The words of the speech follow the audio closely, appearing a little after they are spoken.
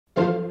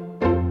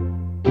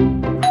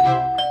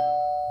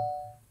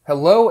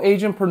Hello,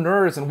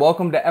 agentpreneurs, and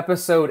welcome to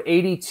episode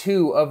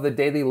 82 of the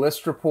Daily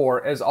List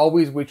Report. As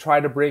always, we try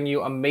to bring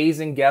you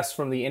amazing guests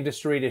from the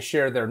industry to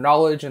share their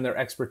knowledge and their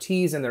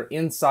expertise and their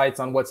insights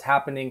on what's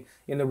happening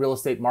in the real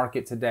estate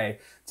market today.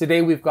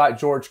 Today, we've got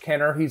George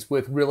Kenner. He's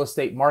with Real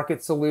Estate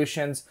Market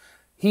Solutions.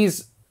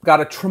 He's got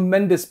a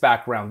tremendous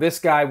background. This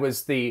guy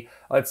was the,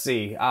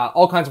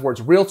 all kinds of words,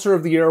 Realtor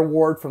of the Year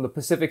award from the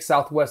Pacific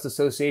Southwest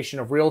Association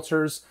of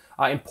Realtors.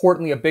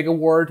 Importantly, a big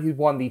award. He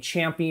won the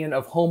Champion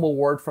of Home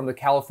Award from the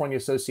California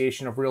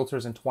Association of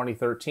Realtors in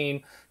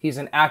 2013. He's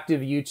an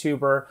active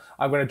YouTuber.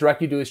 I'm going to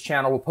direct you to his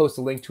channel. We'll post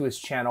a link to his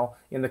channel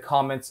in the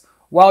comments.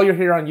 While you're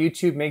here on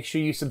YouTube, make sure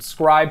you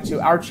subscribe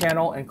to our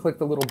channel and click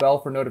the little bell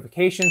for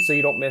notifications so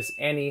you don't miss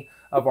any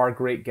of our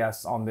great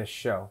guests on this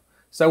show.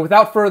 So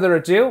without further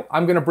ado,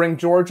 I'm going to bring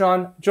George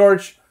on.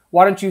 George,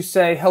 why don't you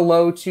say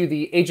hello to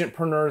the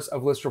agentpreneurs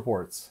of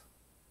ListReports?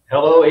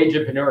 Hello,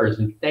 agentpreneurs,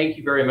 and thank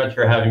you very much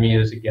for having me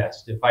as a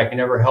guest. If I can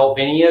ever help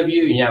any of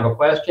you and you have a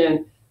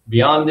question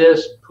beyond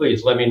this,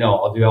 please let me know.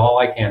 I'll do all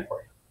I can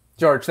for you.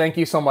 George, thank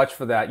you so much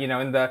for that. You know,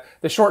 in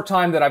the short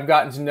time that I've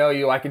gotten to know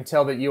you, I can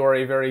tell that you are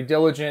a very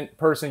diligent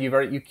person.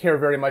 You care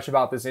very much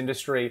about this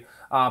industry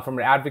from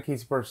an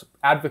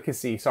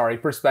advocacy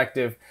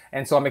perspective.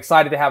 And so I'm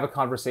excited to have a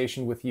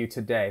conversation with you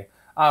today.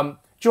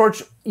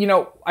 George, you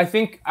know, I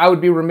think I would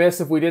be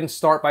remiss if we didn't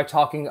start by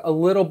talking a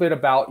little bit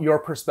about your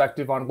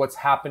perspective on what's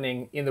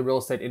happening in the real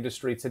estate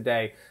industry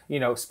today.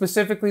 You know,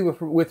 specifically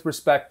with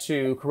respect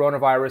to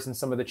coronavirus and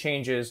some of the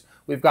changes.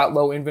 We've got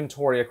low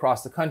inventory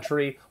across the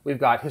country. We've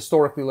got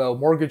historically low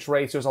mortgage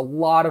rates. There's a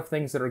lot of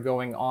things that are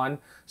going on.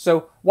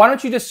 So why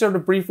don't you just sort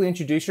of briefly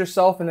introduce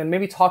yourself and then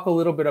maybe talk a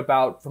little bit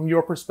about, from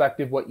your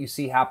perspective, what you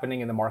see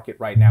happening in the market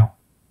right now?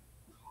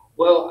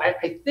 Well,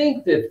 I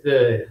think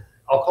that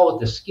I'll call it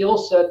the skill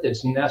set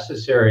that's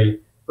necessary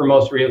for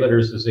most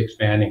realtors is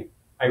expanding.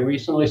 I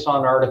recently saw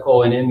an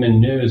article in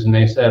Inman News, and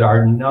they said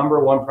our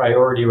 #1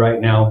 priority right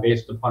now,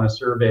 based upon a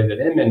survey that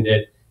Inman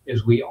did,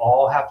 is we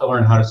all have to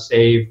learn how to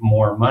save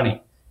more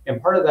money.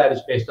 And part of that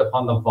is based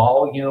upon the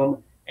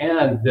volume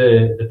and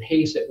the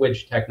pace at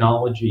which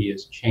technology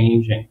is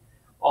changing.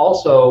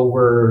 Also,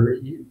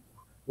 we're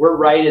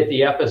right at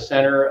the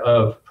epicenter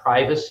of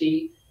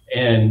privacy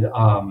and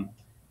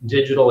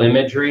digital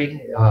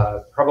imagery.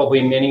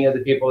 Probably many of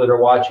the people that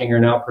are watching are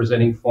now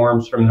presenting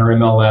forms from their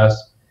MLS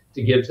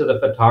to give to the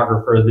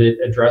photographer the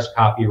address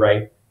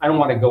copyright. I don't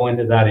want to go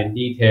into that in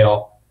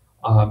detail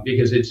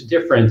because it's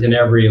different in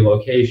every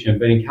location.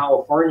 But in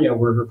California,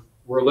 we're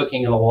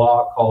looking at a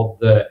law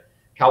called the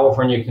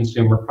California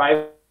Consumer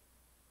Privacy.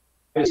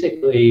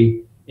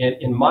 Basically,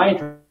 in my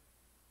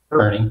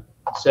attorney,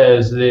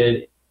 says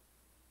that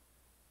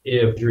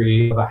if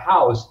you have a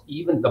house,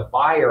 even the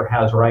buyer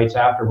has rights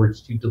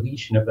afterwards to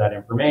deletion of that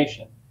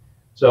information.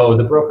 So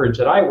the brokerage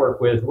that I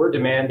work with, we're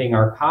demanding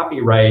our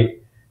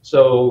copyright.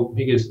 So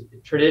because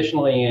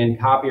traditionally in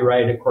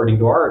copyright, according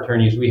to our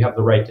attorneys, we have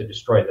the right to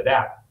destroy the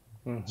data.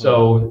 Mm-hmm.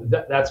 So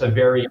that's a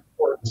very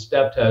important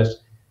step to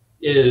us.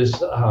 Is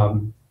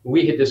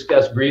we had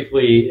discussed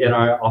briefly in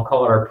I'll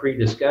call it our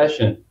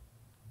pre-discussion,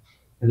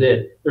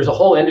 that there's a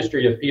whole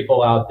industry of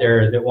people out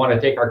there that want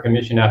to take our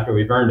commission after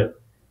we've earned it.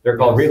 They're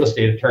called real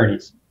estate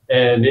attorneys.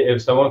 And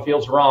if someone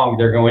feels wrong,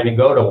 they're going to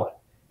go to one.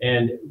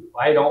 And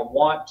I don't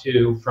want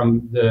to,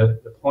 from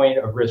the point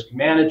of risk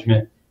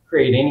management,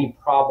 create any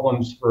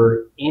problems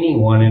for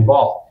anyone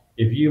involved.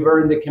 If you've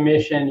earned the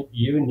commission,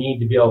 you need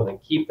to be able to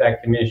keep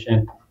that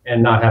commission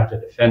and not have to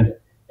defend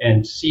it.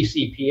 And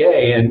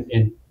CCPA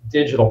and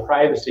digital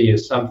privacy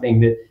is something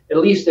that, at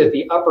least at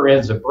the upper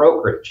ends of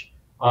brokerage,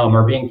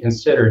 are being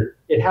considered.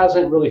 It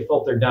hasn't really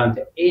filtered down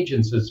to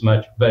agents as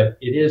much, but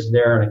it is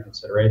there in a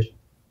consideration.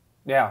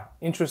 Yeah,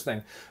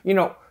 interesting. You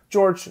know,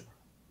 George,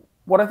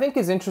 what I think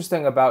is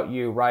interesting about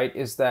you, right,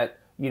 is that,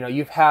 you know,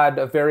 you've had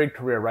a varied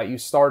career, right? You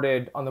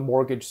started on the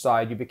mortgage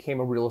side, you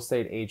became a real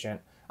estate agent.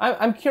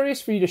 I'm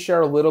curious for you to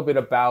share a little bit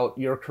about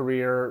your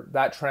career,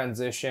 that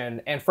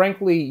transition, and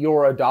frankly,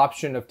 your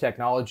adoption of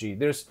technology.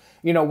 There's,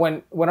 you know,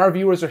 when our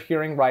viewers are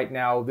hearing right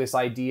now this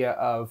idea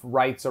of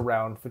rights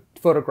around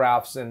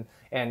photographs and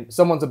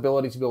someone's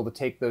ability to be able to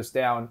take those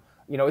down,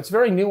 you know, it's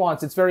very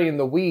nuanced, it's very in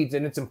the weeds,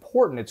 and it's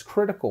important, it's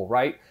critical,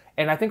 right?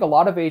 And I think a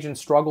lot of agents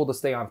struggle to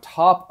stay on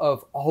top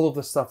of all of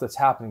the stuff that's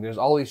happening. There's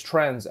all these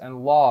trends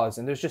and laws,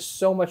 and there's just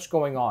so much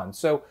going on.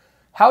 So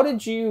how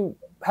did you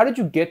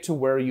get to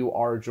where you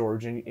are,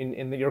 George,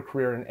 in your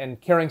career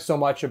and caring so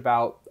much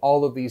about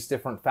all of these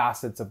different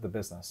facets of the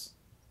business?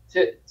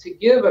 To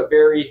give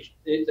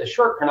a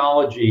short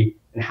chronology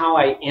and how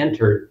I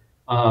entered,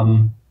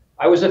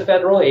 I was a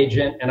federal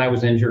agent and I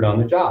was injured on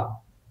the job.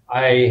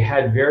 I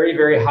had very,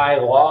 very high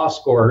law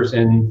scores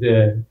in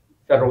the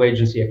federal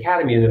agency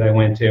academy that I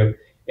went to,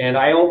 and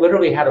I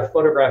literally had a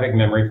photographic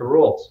memory for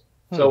rules.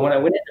 So when I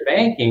went into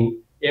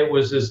banking, it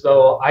was as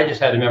though I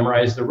just had to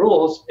memorize the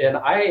rules, and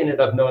I ended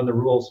up knowing the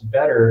rules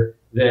better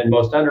than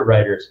most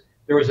underwriters.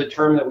 There was a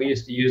term that we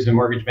used to use in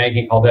mortgage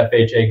banking called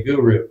FHA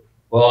guru.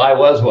 Well, I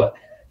was one.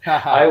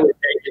 I would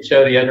take and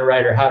show the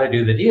underwriter how to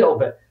do the deal,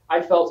 but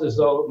I felt as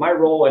though my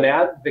role in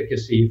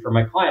advocacy for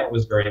my client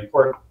was very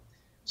important.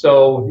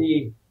 So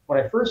when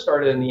I first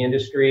started in the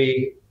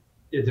industry,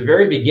 at the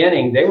very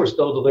beginning, they were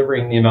still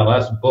delivering the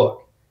MLS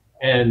book.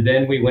 And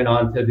then we went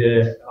on to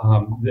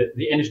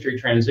the industry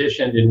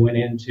transitioned and went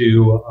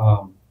into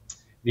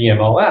the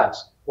MLS.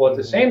 Well, at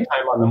the same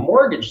time, on the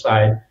mortgage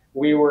side,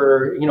 we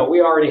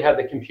already had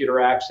the computer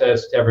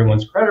access to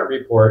everyone's credit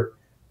report,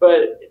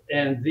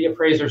 and the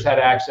appraisers had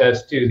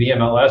access to the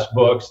MLS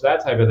books,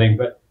 that type of thing.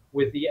 But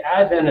with the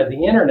advent of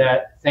the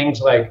internet,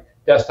 things like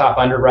desktop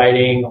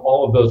underwriting,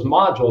 all of those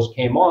modules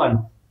came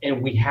on,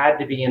 and we had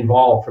to be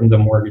involved from the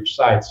mortgage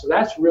side. So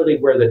that's really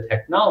where the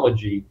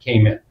technology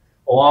came in,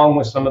 along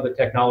with some of the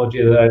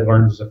technology that I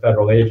learned as a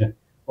federal agent.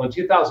 Well, in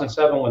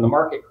 2007, when the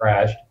market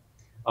crashed,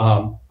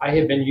 I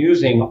had been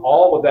using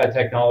all of that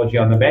technology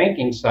on the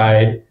banking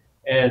side,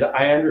 and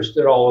I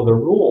understood all of the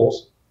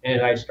rules,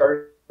 and I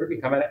started to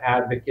become an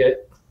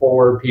advocate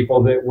for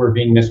people that were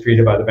being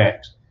mistreated by the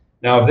banks.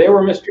 Now, if they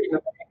were mistreating the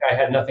bank, I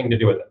had nothing to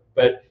do with it.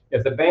 But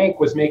if the bank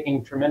was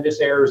making tremendous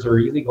errors or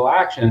illegal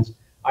actions,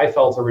 I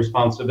felt a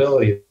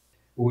responsibility.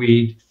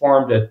 We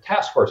formed a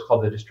task force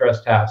called the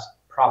Distress Task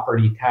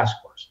Property Task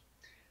Force.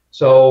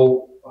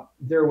 So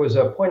there was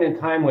a point in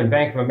time when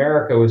Bank of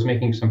America was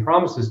making some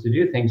promises to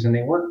do things, and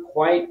they weren't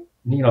quite,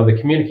 the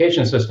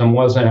communication system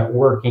wasn't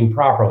working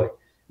properly.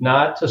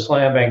 Not to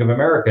slam Bank of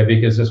America,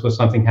 because this was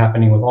something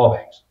happening with all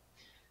banks.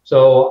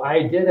 So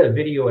I did a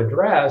video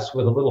address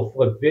with a little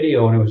flip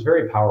video, and it was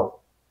very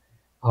powerful.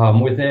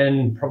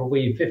 Within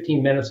probably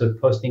 15 minutes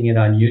of posting it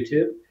on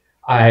YouTube,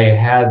 I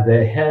had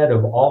the head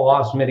of all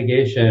loss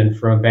mitigation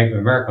from Bank of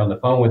America on the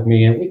phone with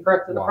me, and we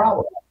corrected the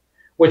problem,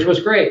 which was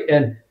great.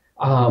 And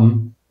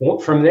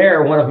from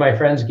there, one of my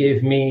friends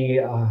gave me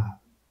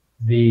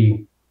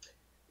the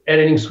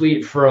editing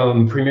suite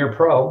from Premiere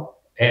Pro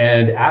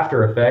and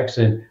After Effects,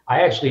 and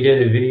I actually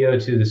did a video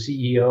to the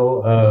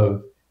CEO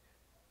of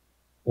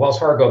Wells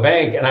Fargo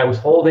Bank, and I was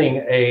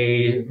holding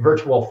a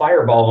virtual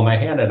fireball in my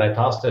hand, and I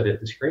tossed it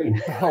at the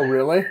screen. Oh,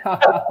 really?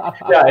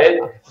 Yeah.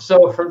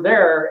 So from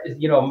there,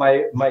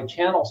 my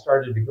channel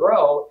started to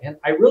grow, and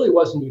I really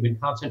wasn't even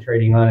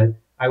concentrating on it.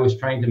 I was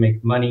trying to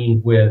make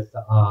money with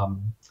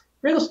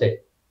real estate,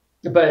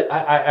 but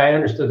I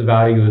understood the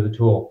value of the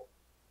tool.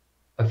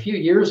 A few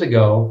years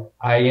ago,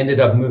 I ended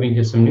up moving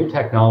to some new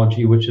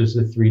technology, which is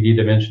the 3D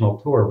dimensional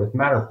tour with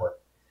Matterport.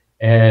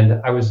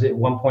 And I was at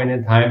one point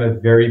in time a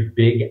very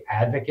big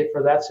advocate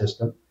for that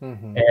system.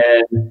 Mm-hmm.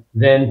 And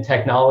then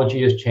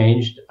technology has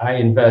changed. I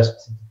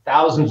invest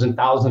thousands and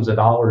thousands of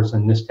dollars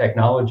in this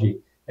technology.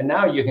 And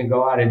now you can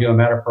go out and do a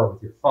Matterport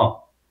with your phone.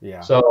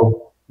 Yeah.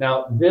 So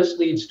now this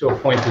leads to a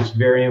point that's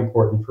very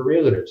important for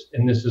realtors.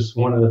 And this is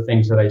one of the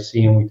things that I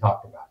see and we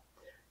talked about.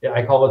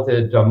 I call it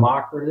the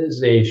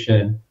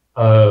democratization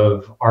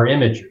of our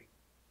imagery.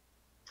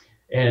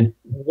 And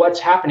what's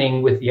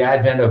happening with the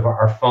advent of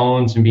our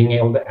phones and being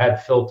able to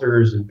add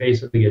filters and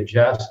basically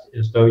adjust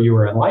as though you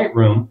were in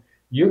Lightroom,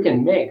 you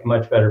can make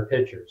much better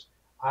pictures.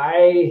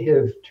 I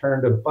have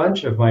turned a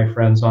bunch of my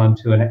friends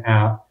onto an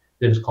app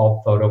that is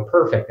called Photo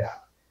Perfect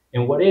app.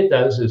 And what it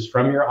does is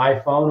from your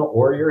iPhone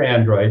or your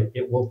Android,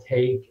 it will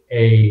take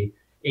a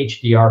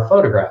HDR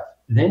photograph.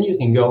 Then you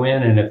can go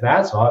in, and if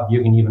that's off,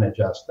 you can even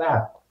adjust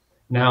that.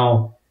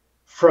 Now,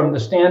 from the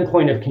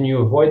standpoint of can you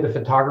avoid the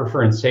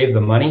photographer and save the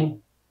money?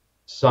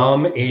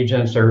 Some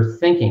agents are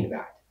thinking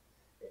that.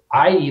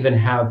 I even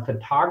have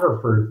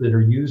photographers that are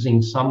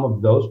using some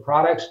of those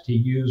products to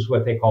use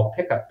what they call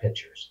pickup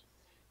pictures.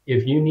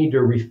 If you need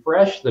to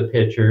refresh the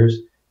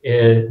pictures,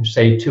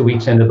 say 2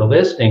 weeks into the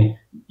listing,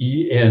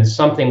 and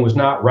something was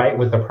not right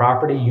with the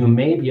property, you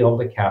may be able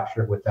to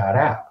capture it with that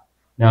app.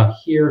 Now,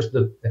 here's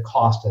the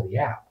cost of the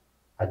app,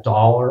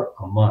 $1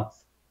 a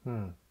month.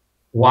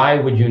 Why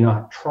would you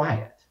not try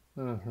it?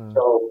 Mm-hmm.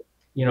 So,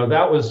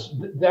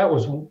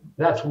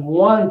 that's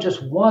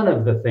just one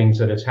of the things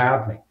that is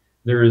happening.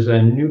 There is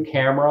a new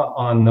camera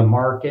on the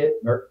market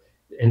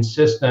and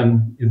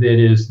system that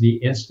is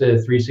the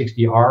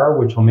Insta360R,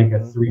 which will make a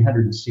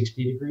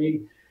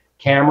 360-degree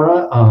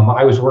camera.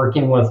 I was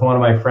working with one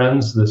of my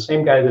friends, the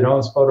same guy that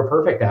owns Photo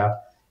Perfect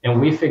app, and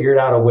we figured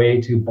out a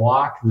way to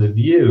block the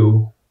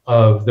view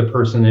of the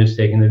person that is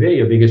taking the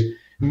video, because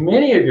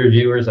many of your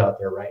viewers out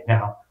there right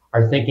now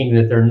are thinking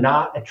that they're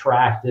not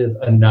attractive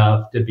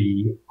enough to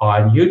be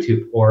on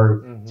YouTube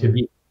or to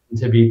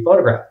be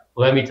photographed.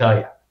 Let me tell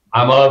you,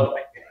 I'm ugly.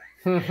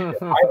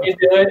 If I can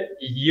do it,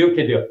 you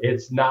can do it.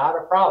 It's not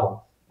a problem.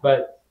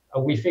 But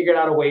we figured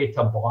out a way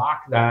to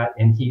block that,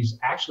 and he's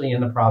actually in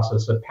the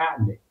process of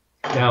patenting.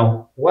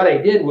 Now, what I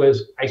did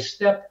was I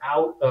stepped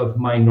out of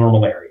my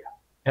normal area,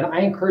 and I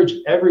encourage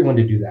everyone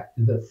to do that.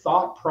 The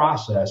thought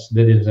process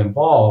that is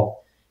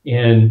involved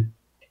in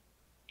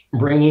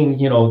bringing,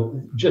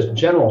 just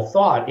general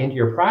thought into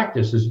your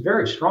practice is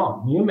very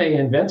strong. You may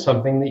invent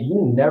something that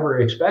you never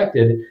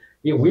expected.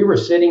 We were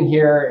sitting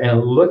here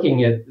and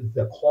looking at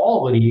the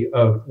quality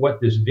of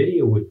what this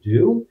video would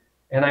do.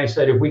 And I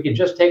said, if we could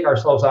just take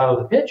ourselves out of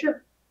the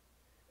picture.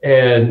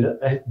 And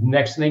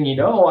next thing you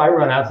know, I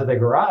run out to the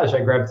garage,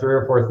 I grab 3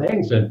 or 4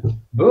 things, and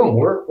boom,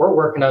 we're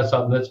working on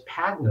something that's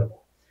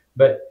patentable.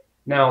 But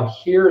Now,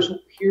 here's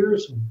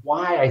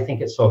why I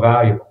think it's so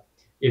valuable.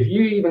 If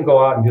you even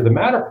go out and do the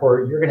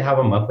Matterport, you're going to have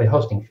a monthly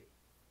hosting fee.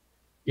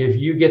 If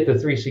you get the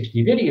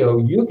 360 video,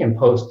 you can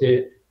post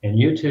it in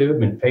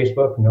YouTube and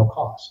Facebook, no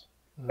cost.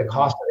 The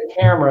cost of the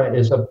camera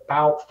is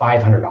about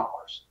 $500.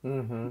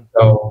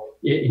 So,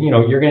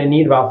 you're going to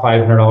need about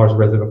 $500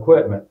 worth of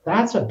equipment.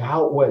 That's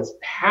about what's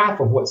half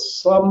of what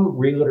some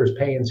realtors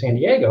pay in San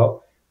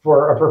Diego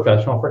for a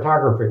professional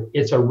photographer.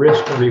 It's a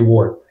risk to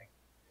reward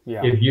thing.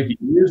 Yeah. If you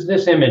can use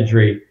this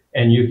imagery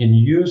and you can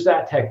use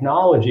that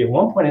technology, at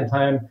one point in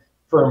time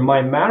for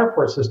my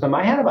Matterport system,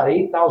 I had about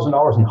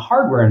 $8,000 in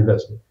hardware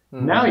invested.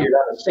 Now you're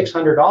down to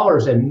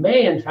 $600 and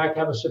may in fact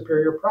have a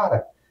superior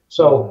product.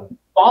 So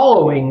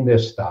following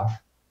this stuff,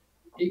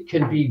 it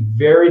can be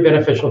very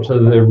beneficial to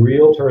the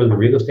realtor, the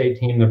real estate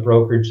team, the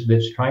brokerage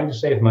that's trying to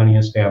save money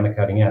and stay on the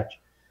cutting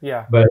edge.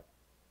 Yeah. But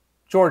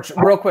George,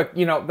 real quick,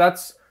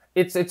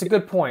 it's a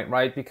good point,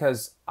 right?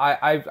 Because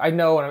I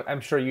know, and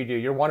I'm sure you do,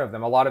 you're one of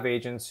them, a lot of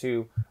agents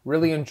who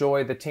really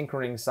enjoy the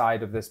tinkering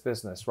side of this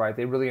business, right?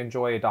 They really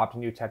enjoy adopting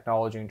new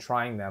technology and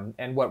trying them.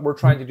 And what we're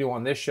trying to do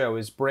on this show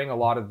is bring a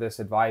lot of this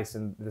advice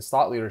and this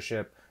thought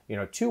leadership,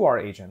 to our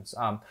agents.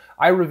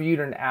 I reviewed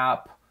an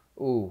app,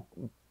 a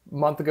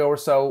month ago or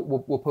so.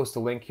 We'll post a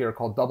link here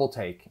called Double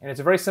Take. And it's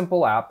a very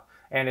simple app.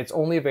 And it's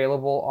only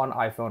available on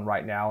iPhone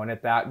right now, and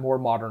at that, more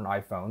modern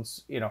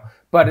iPhones,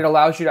 but it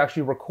allows you to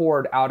actually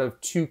record out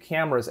of 2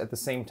 cameras at the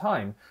same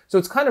time. So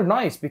it's kind of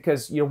nice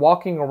because you're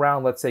walking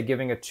around, let's say,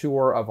 giving a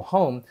tour of a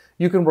home,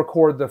 you can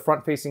record the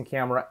front-facing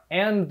camera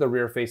and the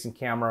rear-facing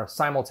camera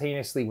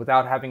simultaneously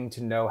without having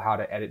to know how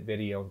to edit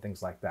video and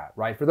things like that,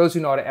 right? For those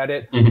who know how to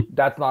edit,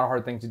 that's not a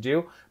hard thing to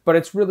do, but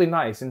it's really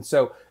nice. And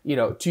so,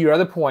 to your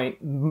other point,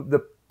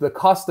 the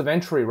cost of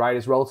entry, right,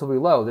 is relatively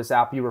low. This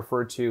app you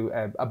referred to,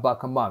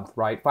 $1 a month,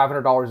 right?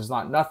 $500 is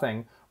not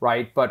nothing,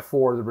 right? But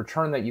for the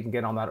return that you can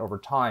get on that over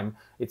time,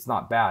 it's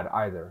not bad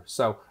either.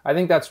 So I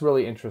think that's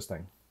really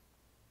interesting.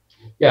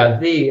 Yeah,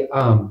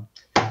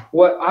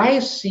 what I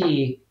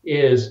see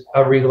is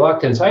a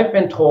reluctance. I've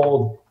been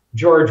told,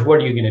 George, what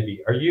are you going to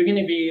be? Are you going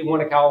to be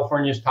one of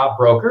California's top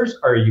brokers,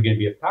 or are you going to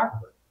be a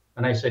photographer?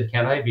 And I said,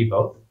 can I be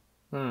both?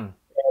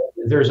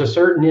 There's a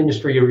certain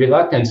industry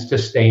reluctance to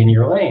stay in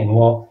your lane.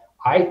 Well,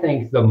 I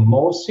think the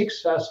most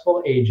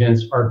successful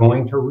agents are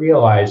going to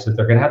realize that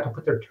they're going to have to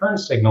put their turn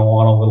signal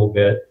on a little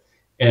bit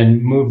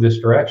and move this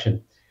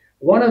direction.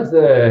 One of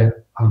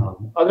the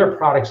other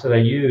products that I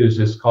use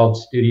is called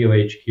Studio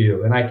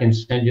HQ, and I can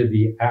send you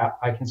the app.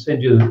 I can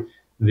send you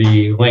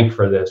the link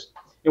for this.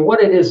 And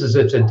what it is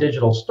it's a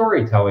digital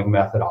storytelling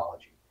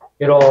methodology.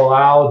 It'll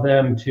allow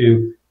them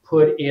to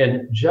put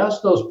in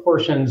just those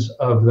portions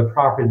of the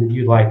property that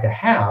you'd like to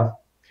have,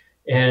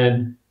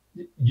 and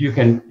you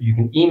can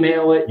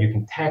email it, you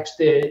can text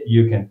it,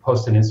 you can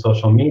post it in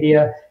social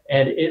media,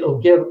 and it'll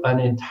give an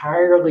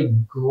entirely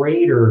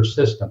greater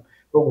system.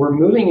 But we're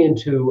moving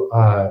into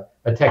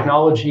a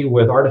technology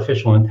with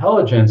artificial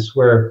intelligence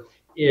where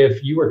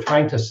if you are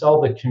trying to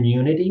sell the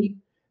community,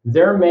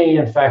 there may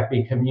in fact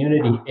be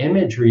community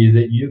imagery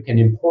that you can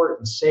import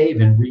and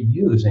save and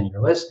reuse in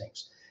your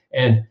listings.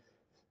 And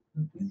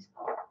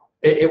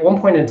at one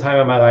point in time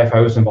in my life,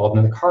 I was involved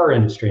in the car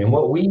industry. And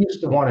what we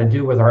used to want to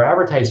do with our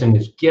advertising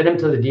is get them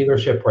to the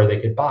dealership where they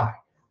could buy.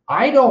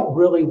 I don't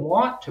really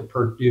want to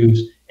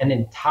produce an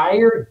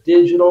entire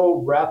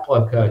digital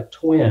replica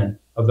twin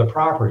of the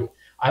property.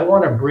 I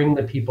want to bring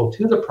the people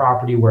to the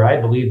property where I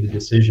believe the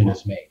decision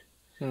is made.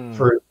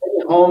 For as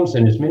many homes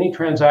and as many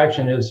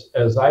transactions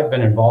as I've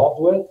been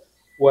involved with,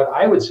 what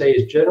I would say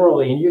is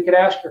generally, and you could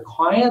ask your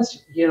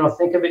clients,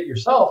 think of it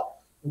yourself,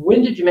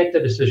 when did you make the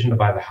decision to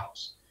buy the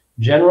house?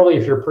 Generally,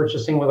 if you're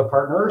purchasing with a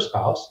partner or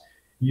spouse,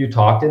 you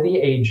talk to the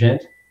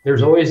agent.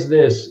 There's always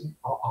this,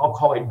 I'll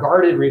call it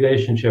guarded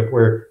relationship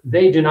where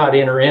they do not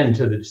enter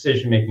into the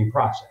decision-making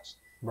process.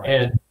 Right.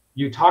 And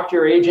you talk to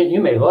your agent, you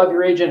may love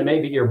your agent, it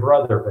may be your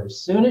brother, but as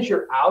soon as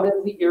you're out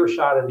of the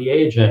earshot of the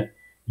agent,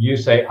 you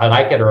say, I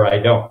like it or I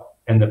don't,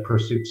 and the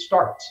pursuit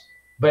starts.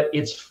 But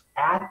it's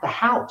at the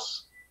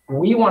house.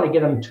 We want to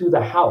get them to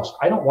the house.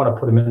 I don't want to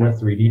put them in a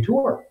 3D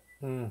tour.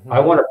 I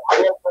want to buy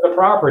them for the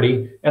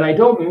property, and I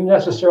don't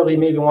necessarily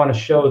maybe want to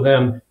show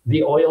them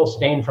the oil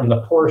stain from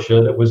the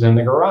Porsche that was in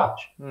the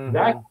garage.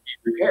 That can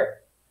be repaired.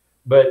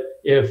 But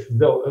if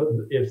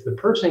the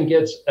person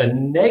gets a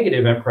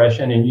negative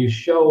impression and you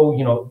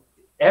show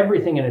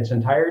everything in its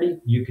entirety,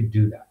 you could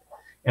do that.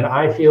 And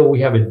I feel we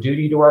have a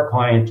duty to our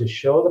client to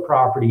show the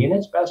property in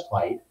its best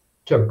light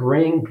to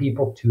bring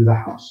people to the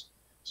house.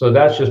 So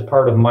that's just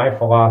part of my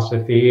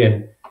philosophy.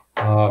 And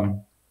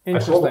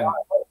interesting.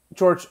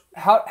 George,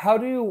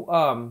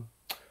 how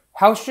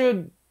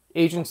should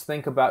agents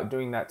think about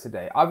doing that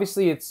today?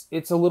 Obviously,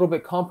 it's a little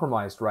bit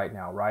compromised right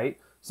now, right?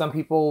 Some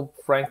people,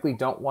 frankly,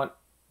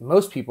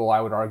 most people,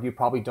 I would argue,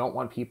 probably don't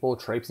want people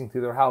traipsing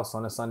through their house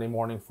on a Sunday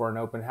morning for an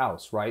open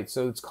house, right?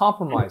 So it's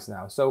compromised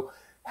now. So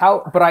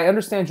but I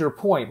understand your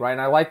point, right?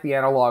 And I like the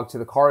analog to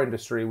the car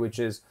industry, which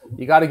is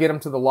you got to get them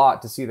to the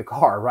lot to see the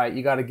car, right?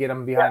 You got to get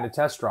them behind a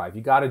test drive.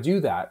 You got to do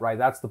that, right?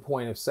 That's the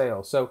point of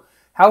sale. So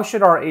How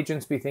should our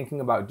agents be thinking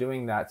about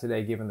doing that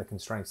today, given the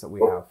constraints that we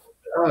have?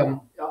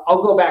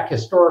 I'll go back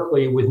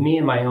historically with me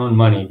and my own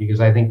money, because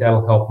I think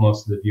that'll help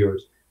most of the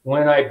viewers.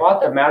 When I bought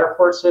the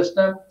Matterport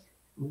system,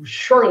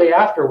 shortly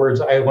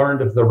afterwards, I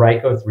learned of the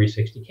Ryko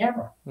 360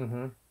 camera.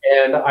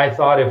 And I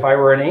thought if I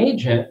were an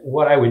agent,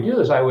 what I would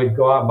do is I would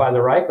go out and buy the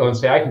Ryko and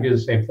say, I can do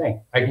the same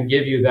thing. I can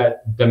give you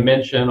that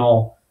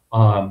dimensional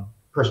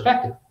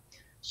perspective.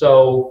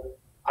 So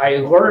I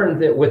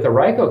learned that with the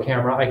Ryko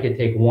camera, I could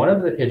take one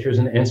of the pictures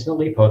and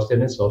instantly post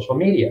it in social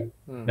media.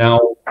 Now,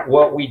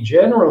 what we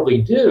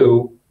generally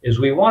do is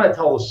we want to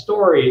tell a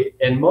story,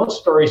 and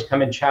most stories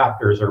come in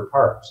chapters or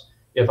parts.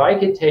 If I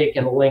could take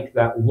and link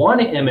that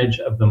one image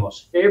of the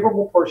most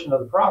favorable portion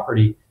of the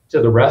property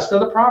to the rest of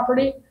the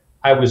property,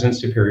 I was in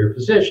superior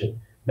position.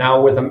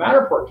 Now, with a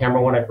Matterport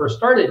camera, when I first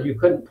started, you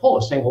couldn't pull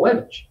a single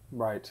image.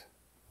 Right.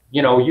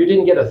 You know, you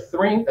didn't get a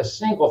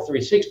single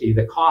 360,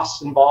 the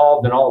costs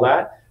involved and all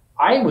that.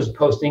 I was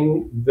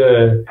posting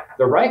the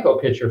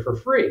Ryko picture for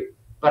free,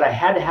 but I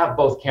had to have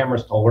both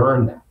cameras to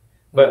learn that.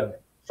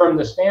 But from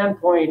the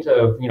standpoint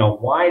of, you know,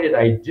 why did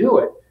I do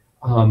it?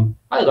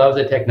 I love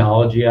the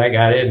technology. I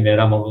got to admit,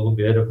 I'm a little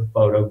bit of a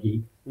photo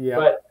geek. Yeah.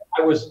 But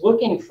I was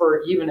looking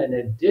for even an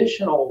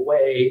additional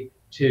way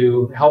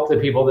to help the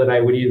people that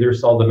I would either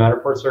sell the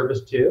Matterport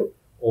service to,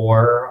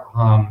 or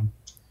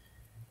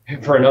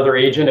for another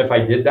agent, if I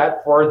did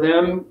that for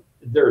them.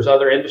 There's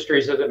other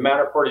industries that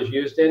Matterport is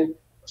used in.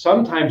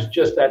 Sometimes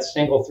just that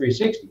single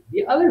 360.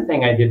 The other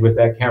thing I did with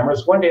that camera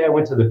is one day I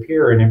went to the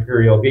pier in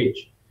Imperial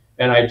Beach,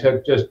 and I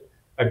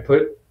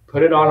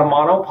put it on a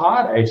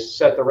monopod. I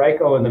set the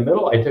Ryko in the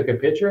middle. I took a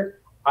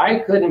picture. I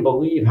couldn't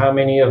believe how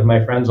many of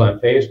my friends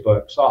on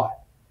Facebook saw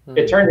it.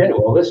 It turned into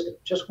a list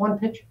of just one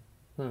picture.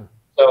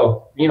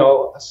 So, you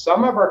know,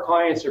 some of our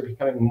clients are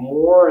becoming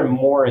more and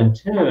more in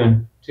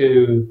tune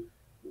to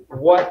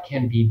what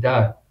can be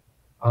done.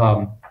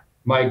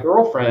 My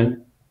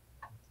girlfriend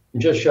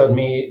just showed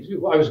me,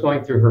 I was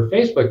going through her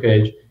Facebook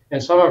page,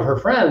 and some of her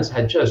friends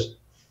had just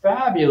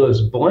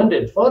fabulous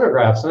blended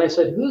photographs. And I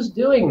said, who's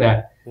doing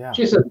that? Yeah.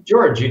 She said,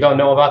 George, you don't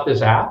know about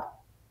this app?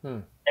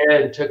 And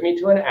it took me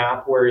to an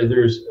app where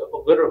there's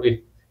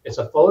literally, it's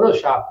a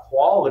Photoshop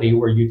quality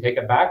where you take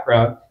a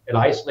background, it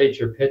isolates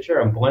your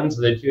picture and blends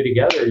the two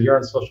together. You're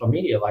on social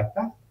media like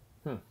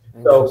that.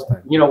 So,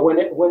 you know,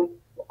 when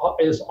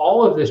as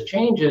all of this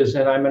changes,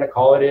 and I'm going to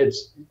call it,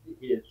 it's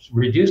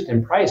reduced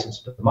in price,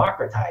 it's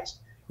democratized,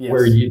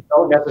 where you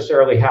don't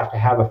necessarily have to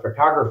have a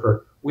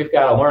photographer. We've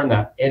got to learn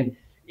that. And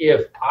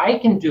if I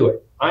can do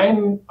it,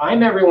 I'm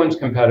everyone's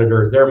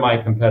competitor. They're my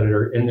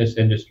competitor in this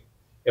industry.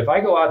 If I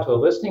go out to a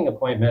listing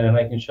appointment and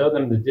I can show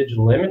them the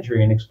digital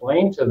imagery and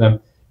explain to them,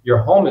 your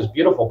home is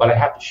beautiful, but I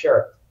have to share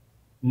it.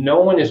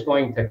 No one is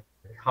going to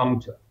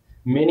come to it.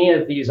 Many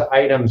of these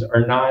items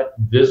are not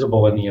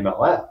visible in the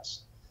MLS.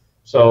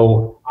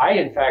 So I,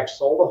 in fact,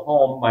 sold a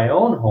home, my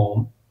own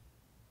home,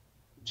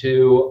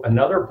 to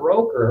another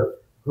broker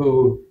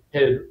who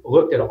had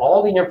looked at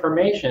all the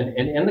information,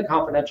 and in the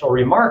confidential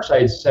remarks,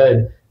 I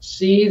said,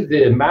 see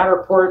the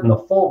Matterport and the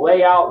full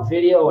layout,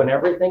 video, and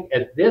everything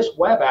at this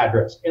web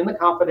address in the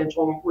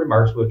confidential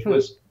remarks, which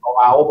was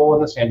allowable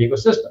in the San Diego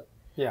system.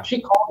 Yeah.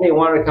 She called me and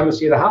wanted to come and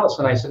see the house,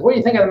 and I said, what do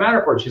you think of the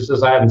Matterport? She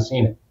says, I haven't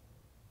seen it.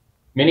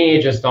 Many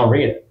agents don't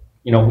read it.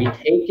 You know, we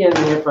take in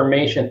the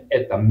information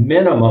at the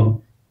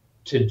minimum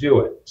to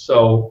do it.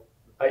 So,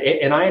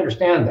 and I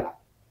understand that.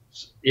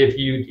 If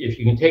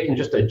you can take and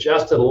just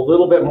adjust it a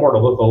little bit more to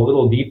look a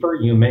little deeper,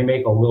 you may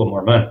make a little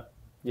more money.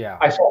 Yeah.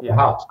 I sold the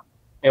house.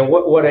 And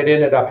what had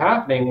ended up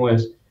happening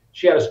was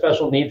she had a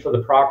special need for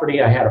the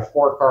property. I had a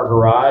 4-car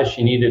garage.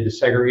 She needed to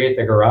segregate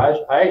the garage.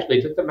 I actually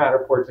took the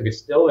Matterport, took a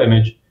still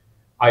image.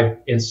 I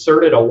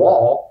inserted a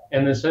wall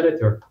and then sent it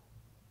to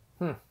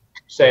her.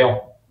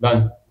 Sale,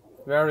 done.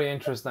 Very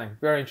interesting.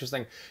 Very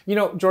interesting. You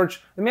know,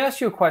 George, let me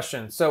ask you a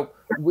question. So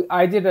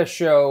I did a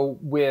show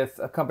with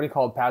a company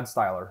called Pad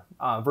Styler,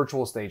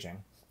 virtual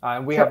staging.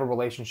 And we have a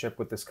relationship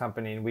with this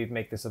company, and we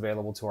make this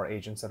available to our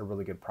agents at a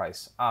really good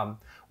price.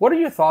 What are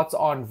your thoughts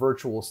on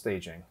virtual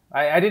staging?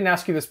 I didn't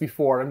ask you this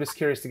before. I'm just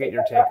curious to get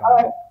your take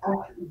on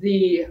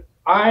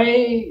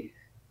it.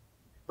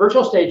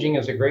 Virtual staging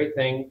is a great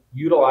thing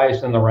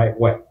utilized in the right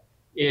way.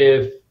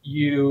 If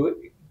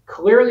you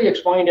clearly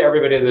explain to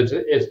everybody that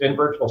it's been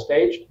virtual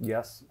staged,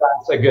 yes,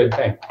 that's a good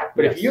thing.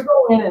 But if you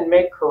go in and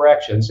make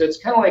corrections, it's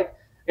kind of like,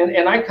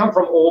 and I come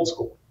from old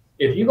school.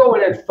 If you go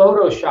in and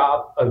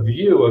Photoshop a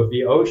view of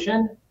the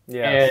ocean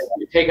and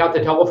you take out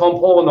the telephone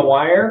pole and the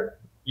wire,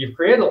 you've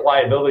created a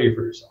liability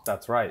for yourself.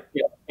 That's right.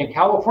 Yeah. In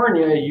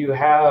California, you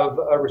have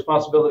a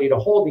responsibility to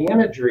hold the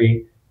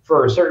imagery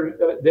for a certain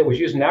that was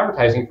used in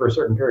advertising for a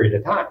certain period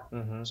of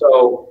time.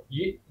 So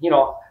you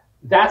know,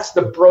 that's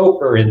the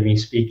broker in me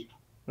speaking.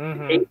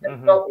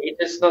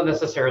 Agents don't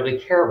necessarily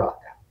care about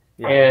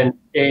that. And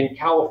in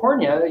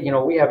California, you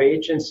know, we have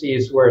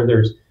agencies where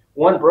there's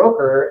one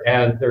broker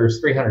and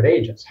there's 300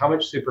 agents. How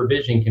much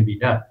supervision can be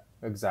done?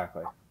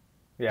 Exactly.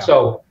 Yeah.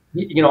 So,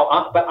 you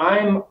know, but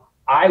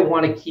I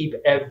want to keep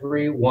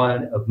every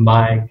one of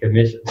my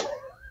commissions.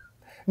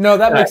 No,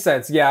 that makes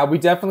sense. Yeah, we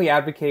definitely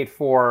advocate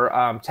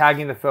for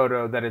tagging the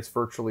photo that it's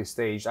virtually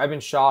staged. I've been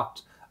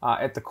shocked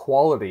at the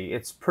quality.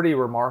 It's pretty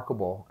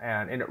remarkable.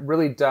 And it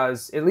really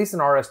does, at least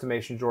in our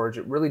estimation, George,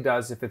 it really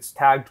does, if it's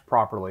tagged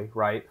properly,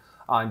 right,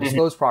 and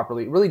disclosed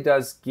properly, it really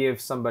does give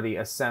somebody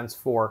a sense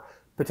for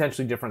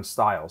potentially different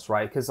styles,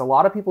 right? Because a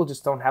lot of people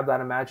just don't have that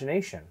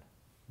imagination.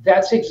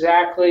 That's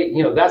exactly,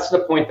 that's the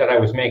point that I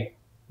was making.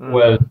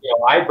 Was,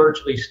 I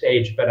virtually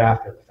staged, but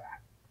after the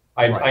fact.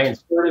 I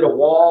inserted a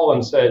wall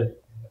and said,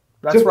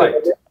 that's right.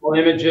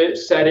 Image it,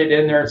 set it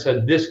in there and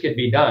said, this could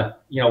be done.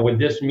 Would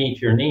this meet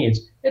your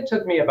needs? It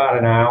took me about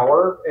an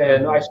hour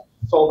and I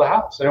sold the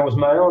house and it was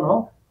my own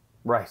home.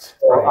 Right.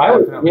 So right.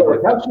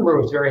 The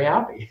customer was very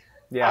happy.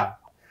 Yeah.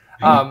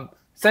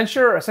 Since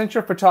you're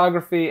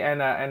photography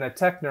and a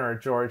tech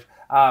nerd, George,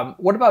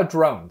 what about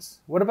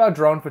drones? What about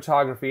drone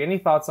photography? Any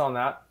thoughts on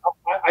that?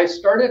 I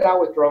started out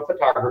with drone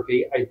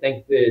photography. I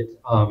think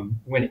that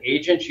when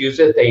agents use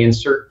it, they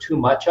insert too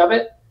much of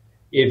it.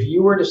 If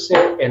you were to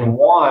sit and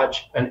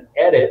watch an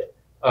edit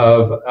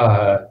of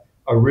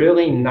a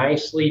really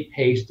nicely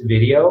paced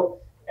video,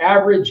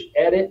 average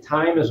edit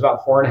time is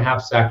about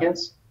 4.5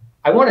 seconds.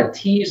 I want to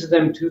tease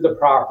them to the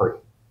property.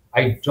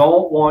 I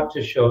don't want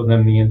to show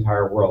them the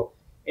entire world.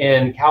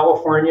 In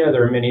California,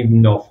 there are many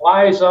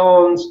no-fly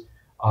zones.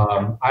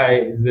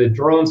 The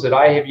drones that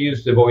I have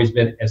used have always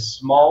been as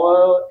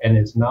small and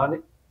as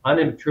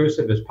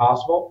unobtrusive as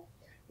possible.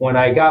 When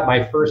I got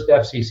my first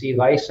FCC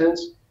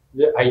license,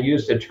 I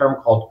used a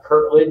term called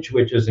curtilage,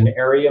 which is an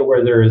area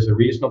where there is a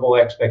reasonable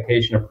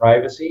expectation of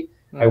privacy.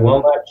 I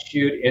will not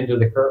shoot into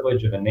the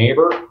curtilage of a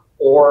neighbor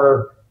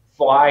or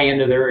fly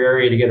into their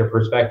area to get a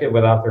perspective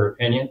without their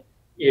opinion.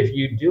 If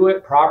you do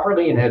it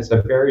properly and it's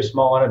a very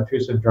small,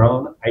 unobtrusive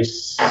drone, I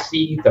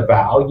see the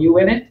value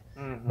in it.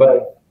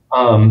 But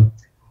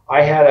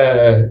I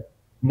had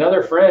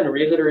another friend,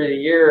 Realtor of the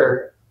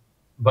Year,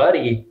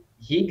 buddy,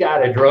 he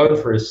got a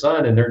drone for his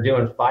son and they're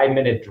doing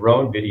 5-minute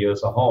drone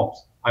videos of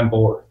homes. I'm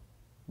bored.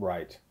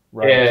 Right.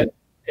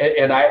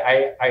 And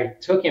I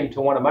took him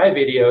to one of my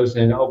videos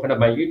and opened up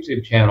my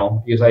YouTube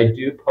channel because I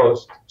do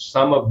post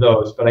some of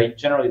those, but I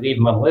generally leave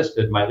them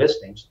unlisted, my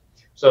listings,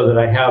 so that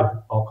I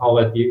have, I'll call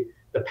it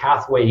the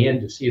pathway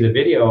in to see the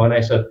video. And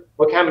I said,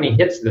 look how many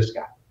hits this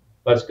got.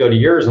 Let's go to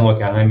yours and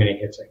look at how many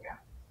hits it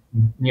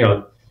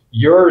got.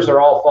 Yours are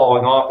all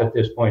falling off at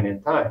this point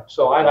in time.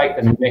 So I like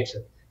to mix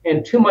it.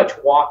 And too much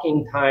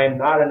walking time,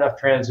 not enough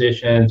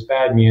transitions,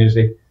 bad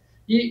music.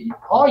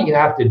 All you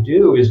have to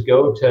do is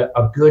go to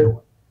a good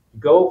one.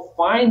 Go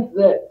find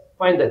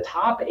the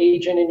top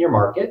agent in your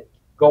market.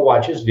 Go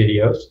watch his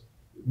videos.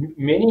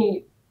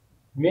 Many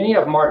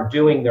of them aren't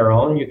doing their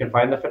own. You can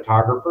find the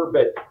photographer,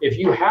 but if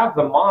you have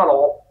the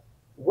model,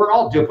 we're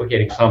all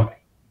duplicating somebody.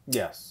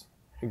 Yes,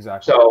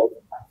 exactly. So,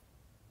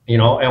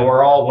 and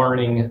we're all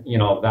learning,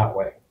 that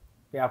way.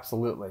 Yeah,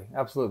 absolutely,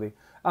 absolutely.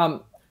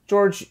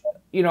 George,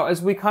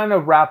 as we kind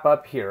of wrap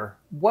up here,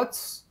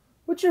 what's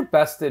your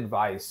best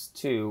advice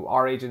to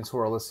our agents who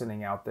are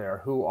listening out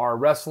there who are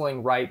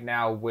wrestling right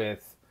now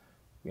with,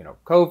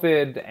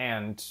 COVID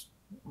and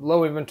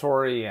low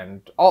inventory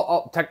and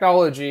all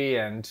technology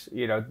and,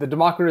 the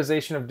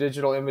democratization of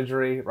digital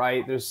imagery,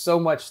 right? There's so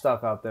much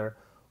stuff out there.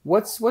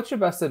 What's your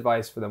best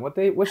advice for them?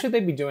 What should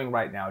they be doing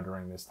right now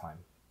during this time?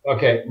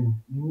 Okay.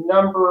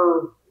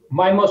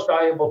 My most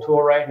valuable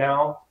tool right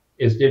now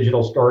is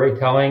digital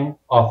storytelling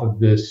off of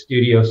the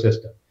studio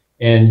system.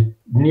 And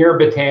Nir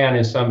Batan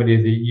is somebody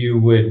that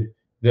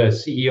the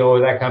CEO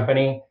of that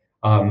company,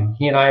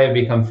 he and I have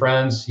become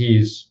friends.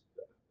 It's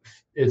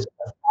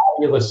a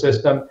fabulous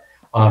system.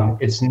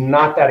 It's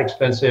not that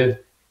expensive,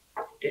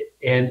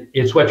 and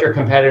it's what your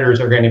competitors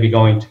are going to be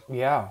going to.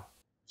 Yeah.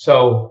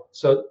 So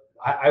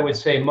I would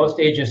say most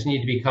agents need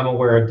to become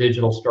aware of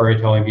digital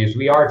storytelling because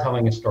we are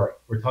telling a story.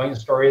 We're telling the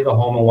story of the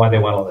home and why they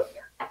want to live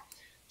there.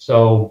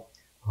 So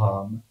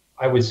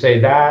I would say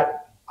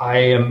that I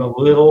am a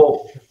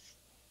little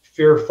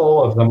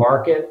fearful of the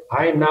market.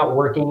 I am not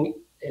working.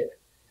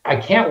 I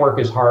can't work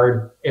as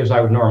hard as I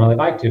would normally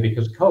like to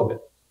because of COVID.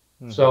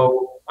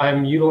 So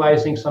I'm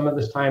utilizing some of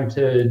this time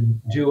to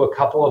do a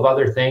couple of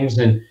other things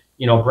and,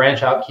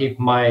 branch out, keep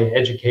my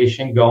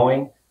education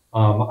going.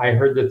 I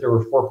heard that there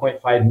were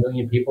 4.5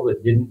 million people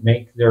that didn't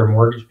make their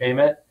mortgage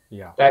payment.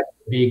 Yeah. That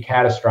could be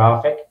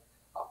catastrophic.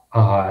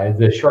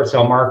 The short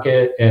sale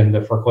market and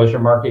the foreclosure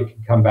market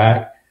can come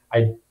back.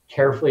 I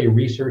carefully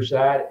research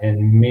that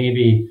and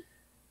maybe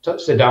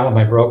sit down with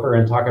my broker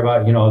and talk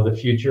about, the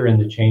future and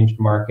the changed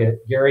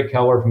market. Gary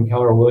Keller from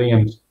Keller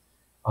Williams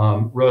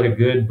wrote a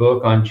good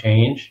book on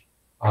change.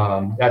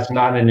 That's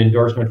not an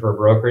endorsement for a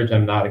brokerage.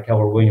 I'm not a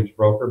Keller Williams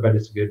broker, but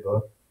it's a good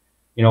book.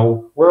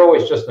 We're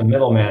always just the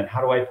middleman.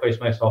 How do I place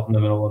myself in the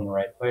middle in the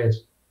right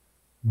place?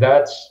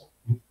 That's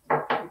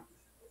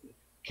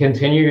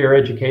continue your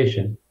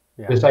education.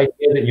 Yeah. This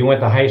idea that you went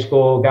to high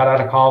school, got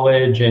out of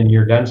college, and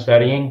you're done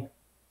studying,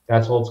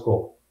 that's old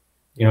school.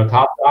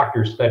 Top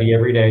doctors study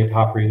every day.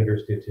 Top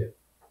realtors do too.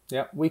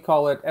 Yeah, we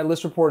call it at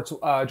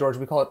ListReports, George.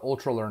 We call it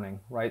ultra learning,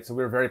 right? So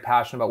we're very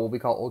passionate about what we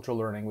call ultra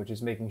learning, which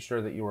is making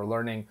sure that you are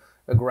learning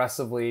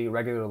aggressively,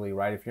 regularly,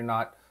 right? If you're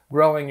not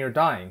growing, you're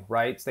dying,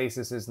 right?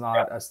 Stasis is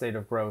not a state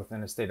of growth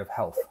and a state of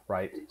health,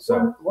 right?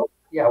 So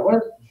Yeah, one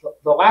of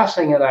the last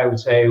thing that I would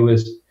say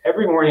was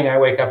every morning I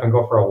wake up and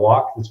go for a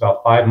walk. It's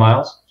about 5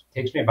 miles. It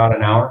takes me about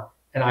an hour,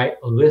 and I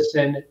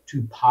listen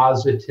to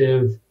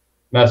positive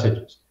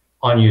messages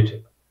on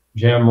YouTube.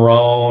 Jim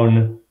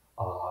Rohn,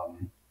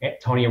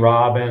 Tony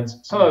Robbins.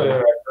 Some of it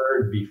I've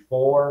heard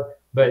before,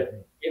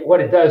 but what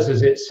it does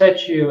is it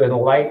sets you and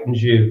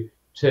enlightens you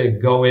to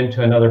go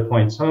into another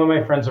point. Some of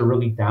my friends are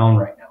really down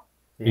right now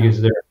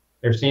because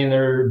they're seeing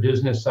their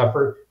business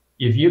suffer.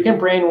 If you can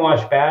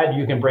brainwash bad,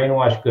 you can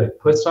brainwash good.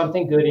 Put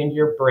something good into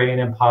your brain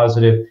and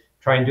positive.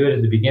 Try and do it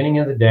at the beginning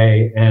of the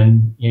day,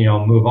 and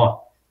move on.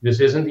 This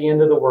isn't the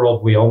end of the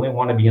world. We only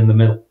want to be in the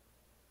middle.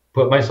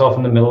 Put myself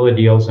in the middle of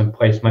deals and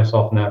place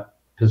myself in that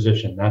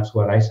position. That's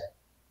what I say.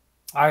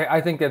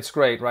 I think that's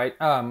great, right?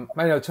 I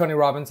know Tony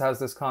Robbins has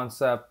this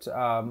concept.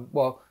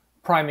 Well,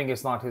 priming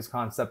is not his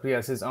concept. He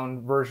has his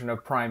own version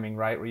of priming,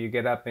 right? Where you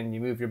get up and you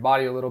move your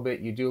body a little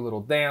bit, you do a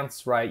little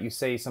dance, right? You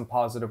say some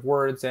positive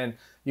words and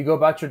you go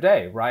about your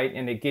day, right?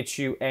 And it gets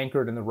you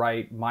anchored in the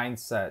right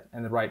mindset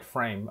and the right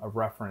frame of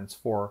reference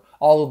for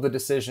all of the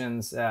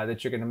decisions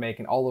that you're going to make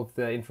and all of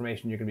the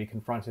information you're going to be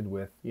confronted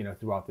with,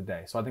 throughout the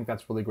day. So I think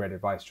that's really great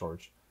advice,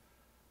 George.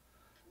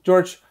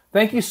 George,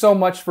 thank you so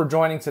much for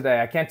joining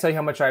today. I can't tell you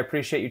how much I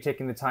appreciate you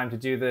taking the time to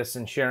do this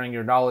and sharing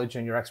your knowledge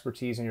and your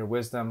expertise and your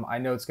wisdom. I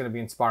know it's going to be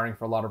inspiring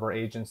for a lot of our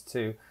agents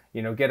to,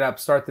 get up,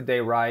 start the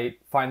day right,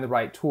 find the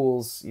right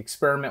tools,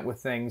 experiment with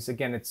things.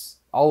 Again,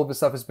 all of this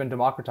stuff has been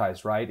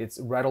democratized, right? It's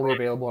readily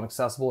available and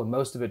accessible, and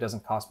most of it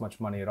doesn't cost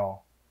much money at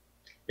all.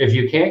 If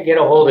you can't get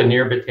a hold of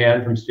Nir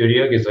Batan from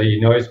Studio, because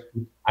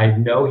I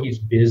know he's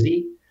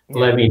busy,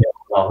 let me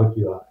know. I'll hook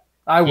you up.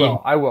 I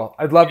will.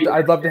 I'd love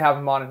to have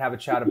him on and have a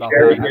chat about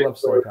that. I love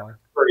storytelling.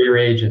 For your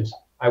agents.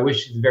 I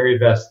wish you the very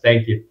best.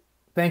 Thank you.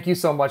 Thank you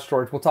so much,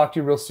 George. We'll talk to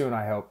you real soon,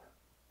 I hope.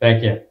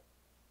 Thank you.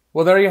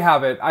 Well, there you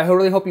have it. I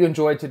really hope you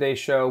enjoyed today's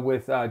show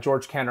with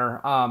George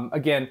Kenner.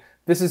 Again,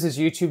 this is his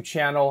YouTube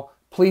channel.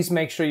 Please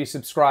make sure you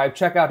subscribe.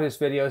 Check out his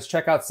videos.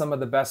 Check out some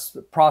of the best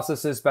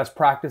processes, best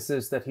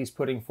practices that he's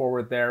putting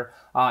forward there,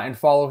 and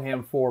follow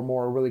him for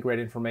more really great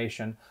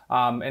information.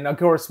 And of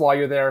course, while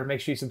you're there,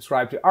 make sure you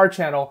subscribe to our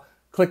channel.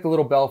 Click the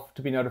little bell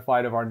to be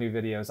notified of our new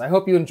videos. I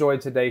hope you enjoyed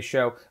today's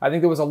show. I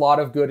think there was a lot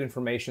of good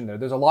information there.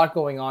 There's a lot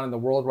going on in the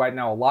world right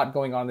now, a lot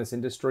going on in this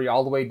industry,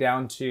 all the way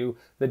down to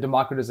the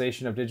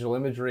democratization of digital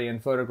imagery and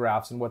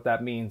photographs and what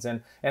that means.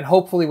 And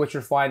hopefully what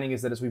you're finding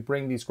is that as we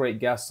bring these great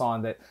guests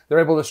on, that they're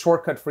able to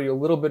shortcut for you a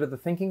little bit of the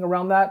thinking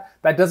around that.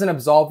 That doesn't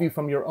absolve you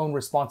from your own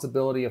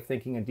responsibility of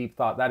thinking and deep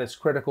thought. That is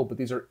critical, but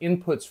these are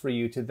inputs for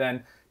you to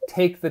then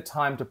take the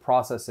time to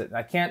process it. And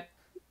I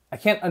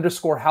can't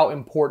underscore how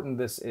important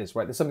this is,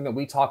 right? This is something that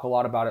we talk a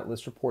lot about at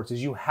ListReports,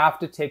 is you have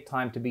to take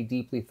time to be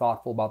deeply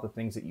thoughtful about the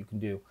things that you can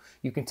do.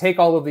 You can take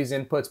all of these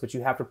inputs, but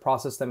you have to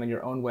process them in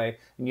your own way,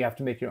 and you have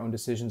to make your own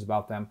decisions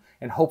about them.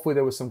 And hopefully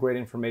there was some great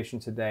information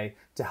today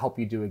to help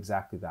you do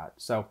exactly that.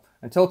 So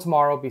until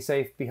tomorrow, be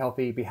safe, be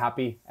healthy, be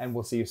happy, and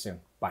we'll see you soon.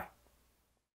 Bye.